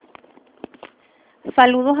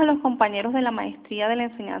Saludos a los compañeros de la Maestría de la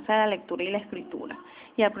Enseñanza de la Lectura y la Escritura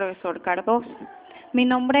y al profesor Cardoso. Mi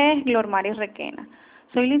nombre es Glormaris Requena.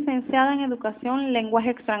 Soy licenciada en Educación, Lenguas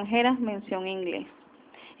Extranjeras, mención Inglés.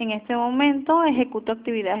 En este momento ejecuto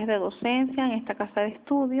actividades de docencia en esta casa de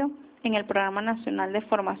estudio en el Programa Nacional de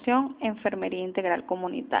Formación Enfermería Integral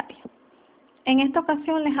Comunitaria. En esta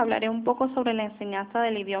ocasión les hablaré un poco sobre la enseñanza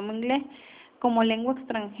del idioma inglés como lengua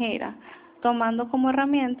extranjera, tomando como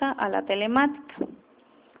herramienta a la telemática.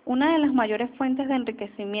 Una de las mayores fuentes de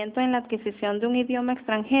enriquecimiento en la adquisición de un idioma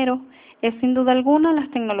extranjero es sin duda alguna las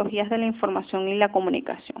tecnologías de la información y la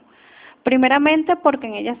comunicación. Primeramente porque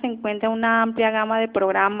en ellas se encuentra una amplia gama de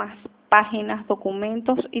programas, páginas,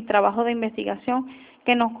 documentos y trabajos de investigación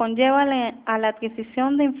que nos conlleva a la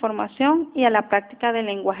adquisición de información y a la práctica de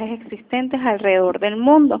lenguajes existentes alrededor del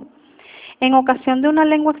mundo. En ocasión de una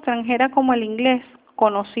lengua extranjera como el inglés,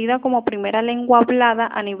 conocida como primera lengua hablada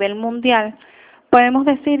a nivel mundial, podemos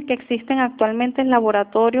decir que existen actualmente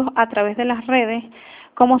laboratorios a través de las redes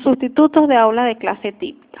como sustitutos de aula de clase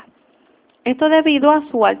típica. Esto debido a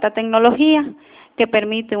su alta tecnología, que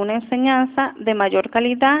permite una enseñanza de mayor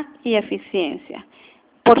calidad y eficiencia,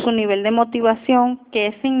 por su nivel de motivación, que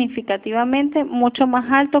es significativamente mucho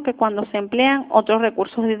más alto que cuando se emplean otros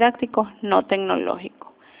recursos didácticos no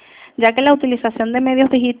tecnológicos, ya que la utilización de medios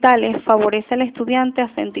digitales favorece al estudiante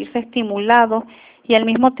a sentirse estimulado y al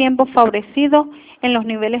mismo tiempo favorecido en los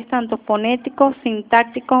niveles tanto fonéticos,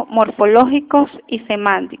 sintácticos, morfológicos y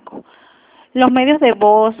semánticos. Los medios de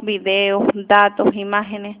voz, videos, datos,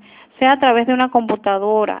 imágenes, sea a través de una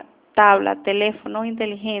computadora, tabla, teléfono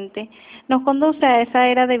inteligente, nos conduce a esa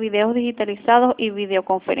era de videos digitalizados y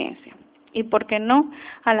videoconferencias. Y por qué no,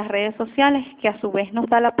 a las redes sociales, que a su vez nos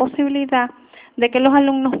da la posibilidad de que los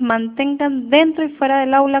alumnos mantengan dentro y fuera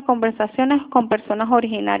del aula conversaciones con personas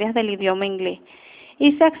originarias del idioma inglés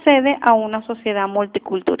y se accede a una sociedad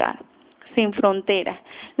multicultural, sin fronteras,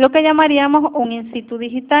 lo que llamaríamos un in situ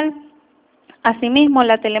digital. Asimismo,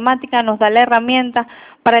 la telemática nos da la herramienta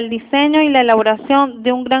para el diseño y la elaboración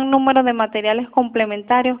de un gran número de materiales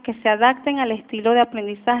complementarios que se adapten al estilo de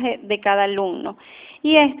aprendizaje de cada alumno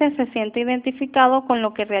y éste se siente identificado con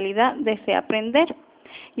lo que en realidad desea aprender,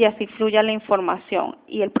 y así fluya la información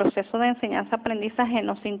y el proceso de enseñanza-aprendizaje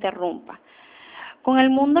no se interrumpa. Con el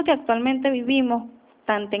mundo que actualmente vivimos,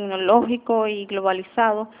 tan tecnológico y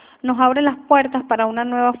globalizado, nos abre las puertas para una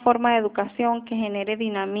nueva forma de educación que genere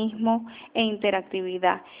dinamismo e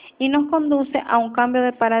interactividad y nos conduce a un cambio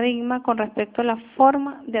de paradigma con respecto a la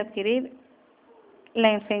forma de adquirir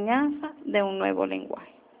la enseñanza de un nuevo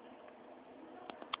lenguaje.